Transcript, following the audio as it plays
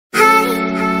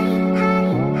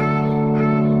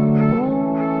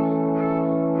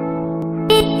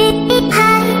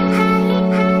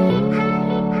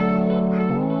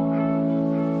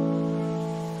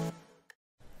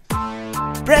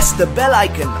press the bell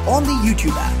icon on the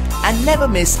YouTube app and never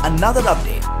miss another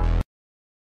update.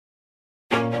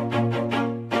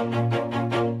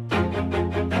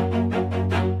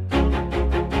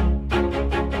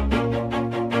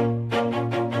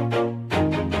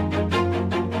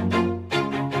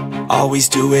 Always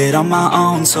do it on my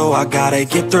own, so I gotta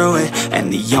get through it.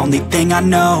 And the only thing I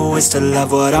know is to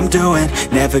love what I'm doing.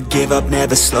 Never give up,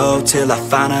 never slow, till I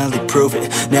finally prove it.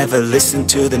 Never listen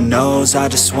to the no's, I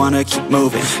just wanna keep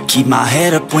moving. Keep my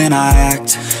head up when I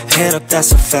act, head up,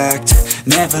 that's a fact.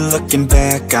 Never looking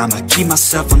back, I'ma keep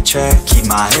myself on track. Keep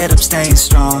my head up, staying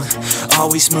strong,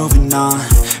 always moving on.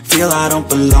 Feel I don't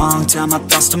belong, tell my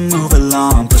thoughts to move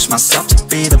along. Push myself to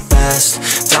be the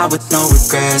best, die with no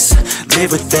regrets.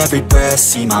 Live with every breath,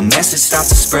 see my message start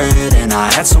to spread. And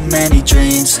I had so many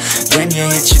dreams, then you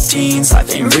hit your teens.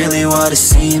 Life ain't really what it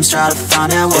seems, try to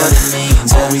find out what it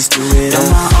means. Always do it on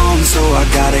my own, so I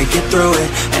gotta get through it.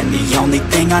 And the only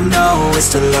thing I know is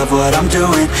to love what I'm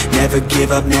doing. Never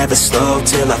give up, never slow,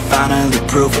 till I finally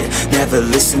prove it. Never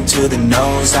listen to the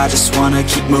no's, I just wanna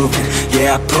keep moving.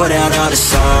 Yeah, I put out all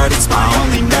this art, it's my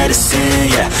only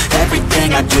medicine. Yeah,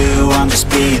 everything I do, I'm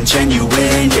just being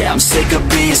genuine. Yeah, I'm sick of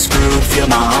being screwed, feel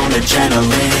my own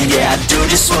adrenaline. Yeah, I do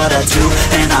just what I do,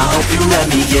 and I hope you let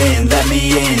me in,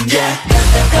 yeah.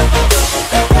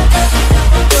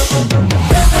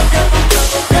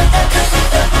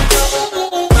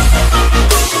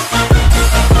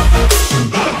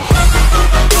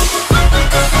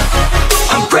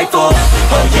 I'm grateful,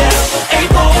 oh yeah,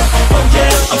 able, oh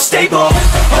yeah, I'm stable,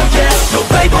 oh yeah, no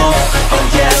label, oh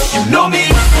yeah, you know me,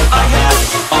 I have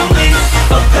only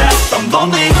a path, I'm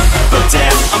lonely, but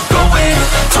damn, I'm going to win.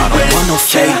 I don't want no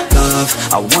fake love,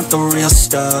 I want the real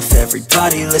stuff.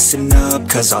 Everybody listen up,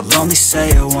 cause I'll only say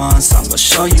it once. I'm gonna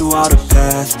show you all the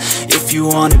path, if you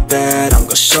want it bad. I'm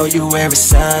gonna show you where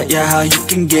it's at, yeah, how you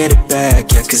can get it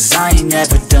back. Yeah, cause I ain't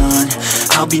never done,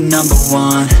 I'll be number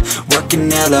one.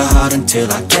 Working hella hard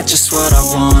until I get just what I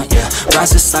want, yeah.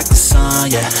 Rises like the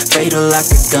sun, yeah, fatal like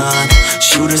a gun.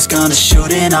 Shooters gonna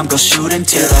shoot and I'm gonna shoot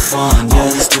until I won, yeah.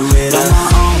 Always do it on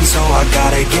my own, so I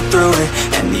gotta get through it.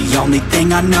 And the only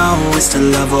thing I know is to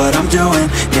love what I'm doing.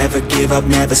 Never give up,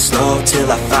 never slow, till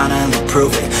I finally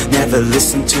prove it. Never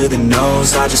listen to the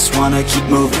no's, I just wanna keep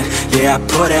moving. Yeah, I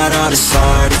put out all this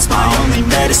art, it's my only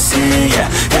medicine. Yeah,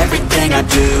 everything I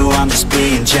do, I'm just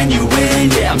being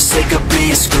genuine. Yeah, I'm sick of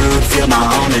being screwed, feel my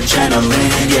own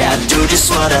adrenaline. Yeah, I do just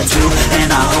what I do,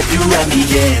 and I hope you let me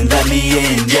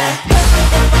in, yeah.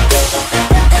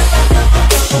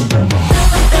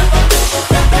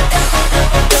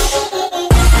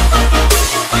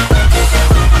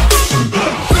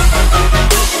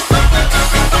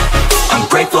 I'm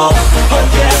grateful, oh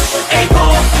yeah,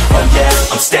 able, oh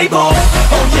yeah, I'm stable,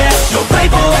 oh yeah, no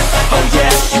label, oh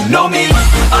yeah, you know me,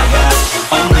 I have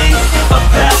only a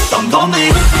path, I'm lonely,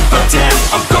 but damn,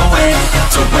 I'm going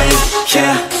to win,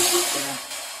 yeah.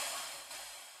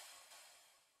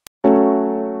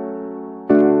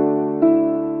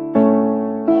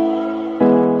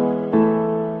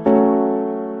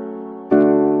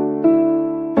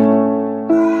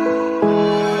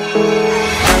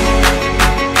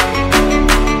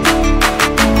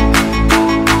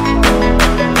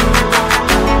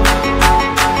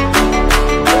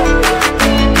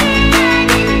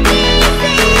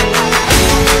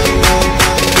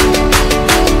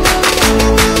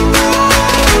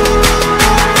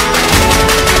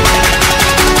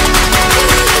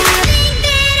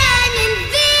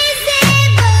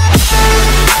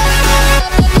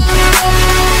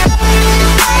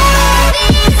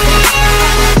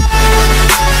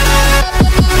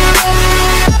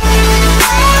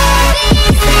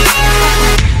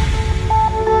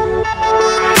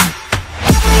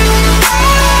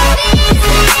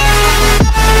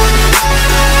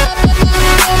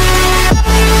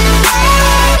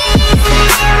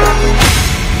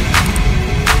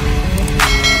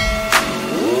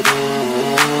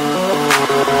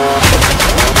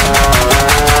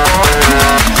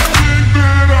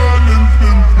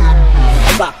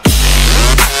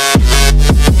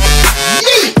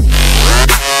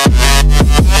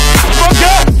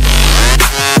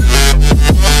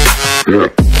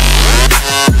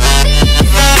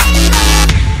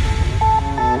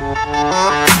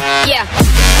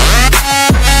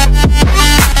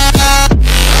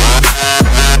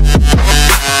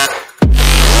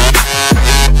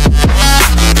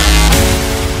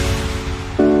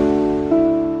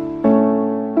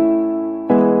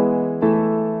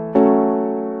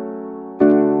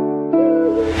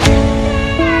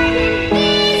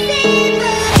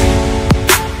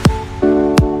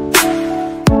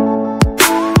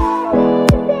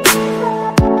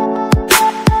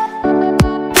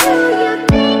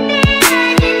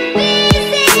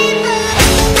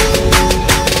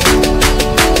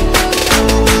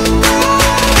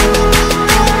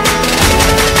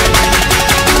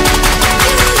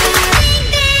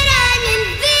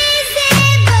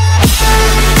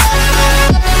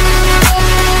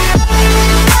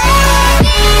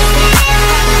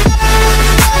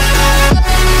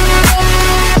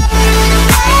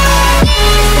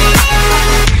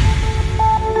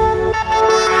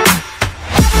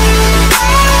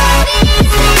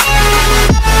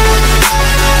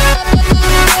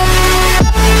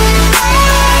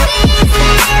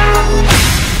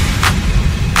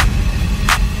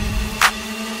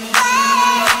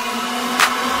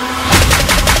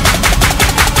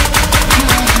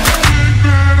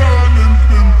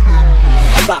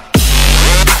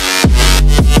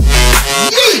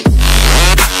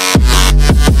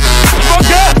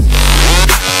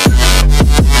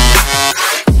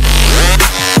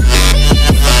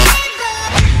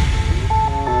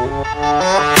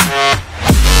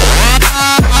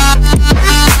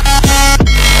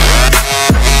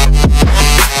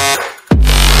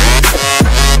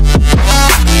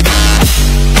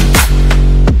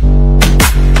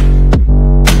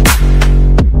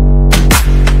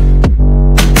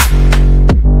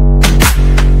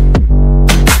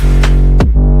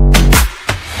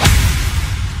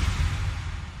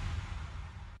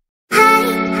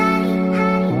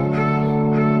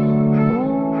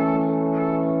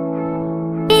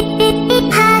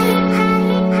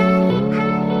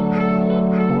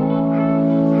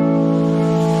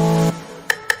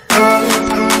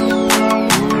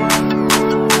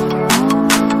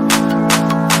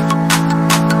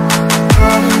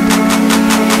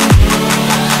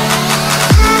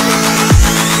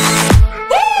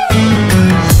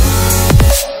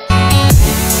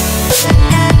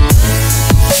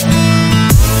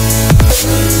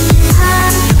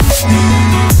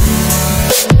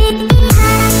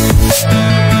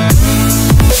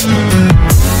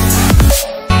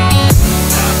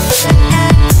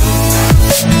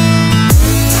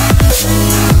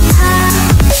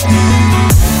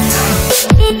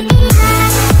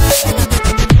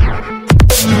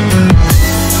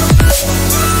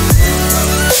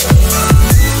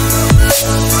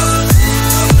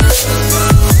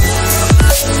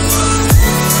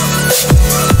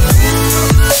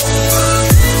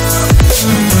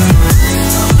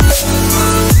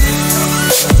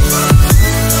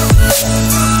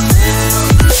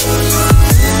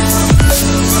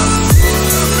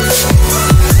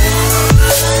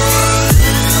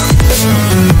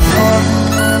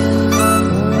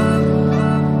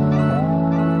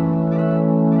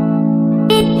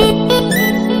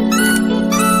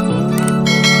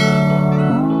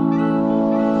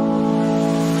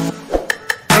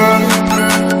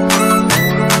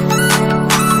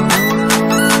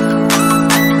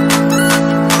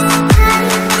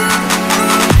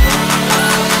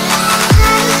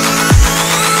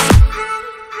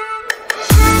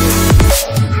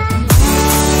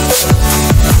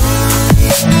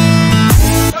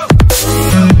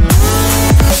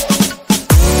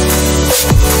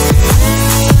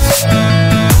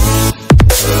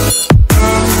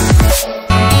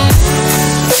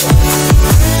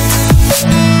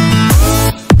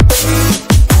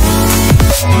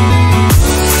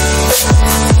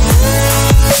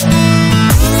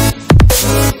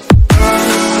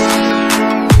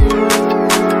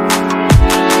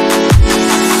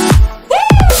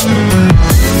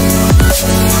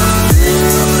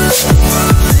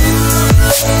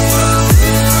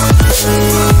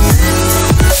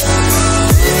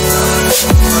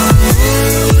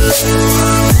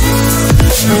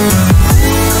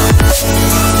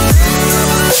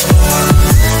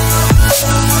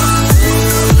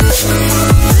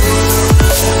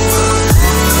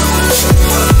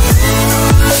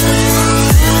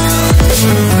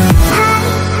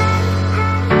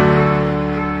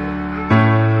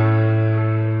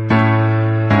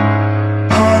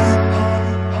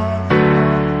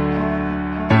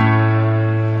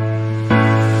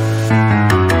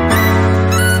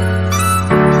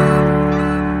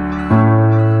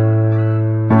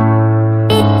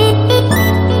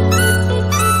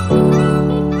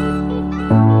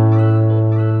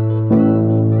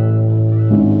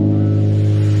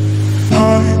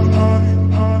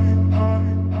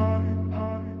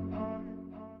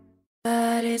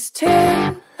 But it's too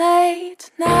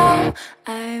late now.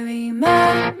 I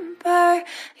remember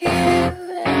you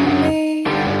and me,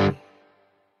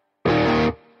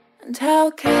 and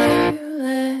how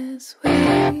careless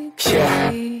we could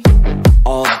be.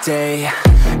 All day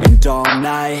and all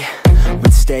night,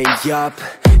 we'd stay up,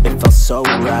 it felt so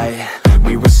right.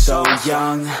 We were so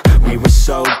young, we were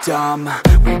so dumb.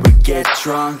 We would get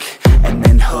drunk and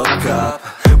then hook up.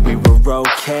 We were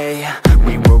okay,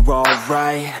 we were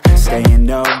alright, staying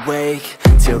awake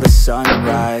till the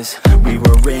sunrise. We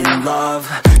were in love,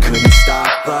 couldn't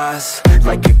stop us,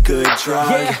 like a good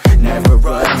drug, never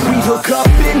enough. We hook up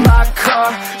in my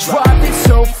car, driving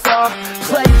so far,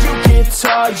 play your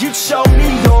guitar, you'd show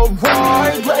me your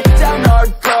art. Let down our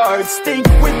guards, think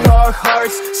with our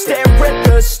hearts, stare at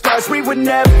the stars, we were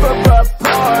never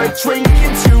apart.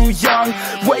 Drinking too young,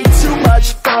 way too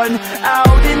much fun,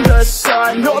 out in the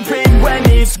sun, open when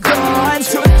it's gone.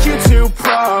 Took you to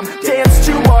prom, dance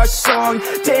to our song,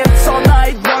 dance all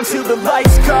night long till the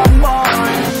lights come on.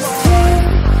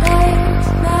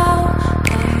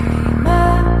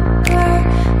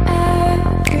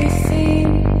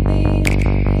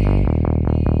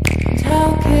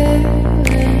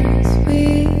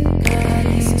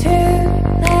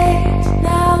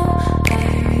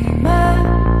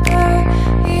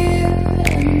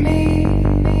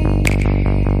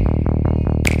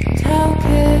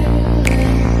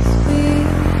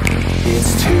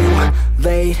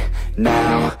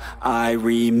 Now I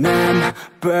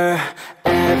remember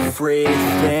everything,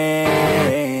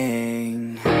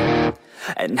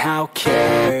 and how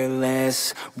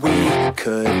careless we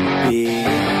could be,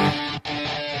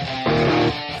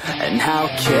 and how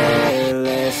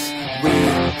careless we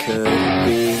could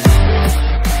be,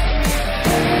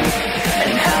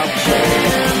 and how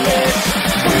careless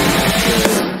we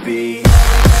could be.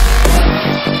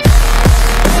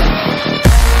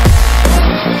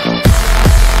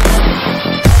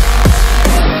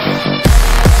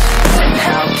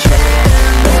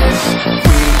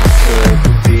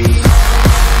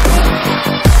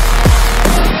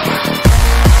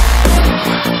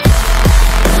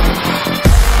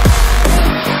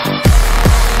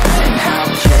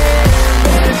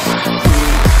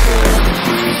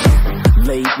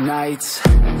 Nights,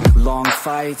 long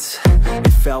fights, it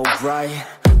felt right,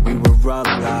 we were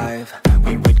alive.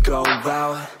 We would go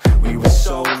out, we were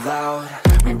so loud,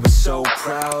 we were so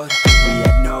proud, we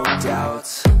had no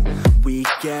doubts.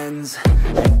 Weekends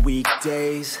and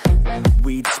weekdays,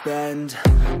 we'd spend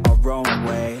our own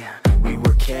way. We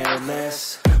were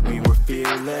careless, we were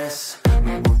fearless,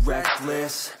 we were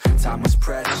reckless, time was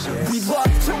precious. We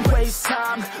loved to waste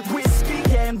time, whiskey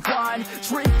and wine,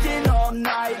 drinking all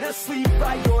night, asleep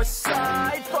by your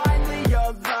side. Finally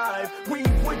alive, we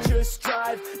would just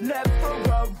drive, never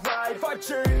arrive. Our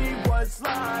journey was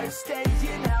live,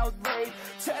 staying out late,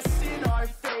 testing our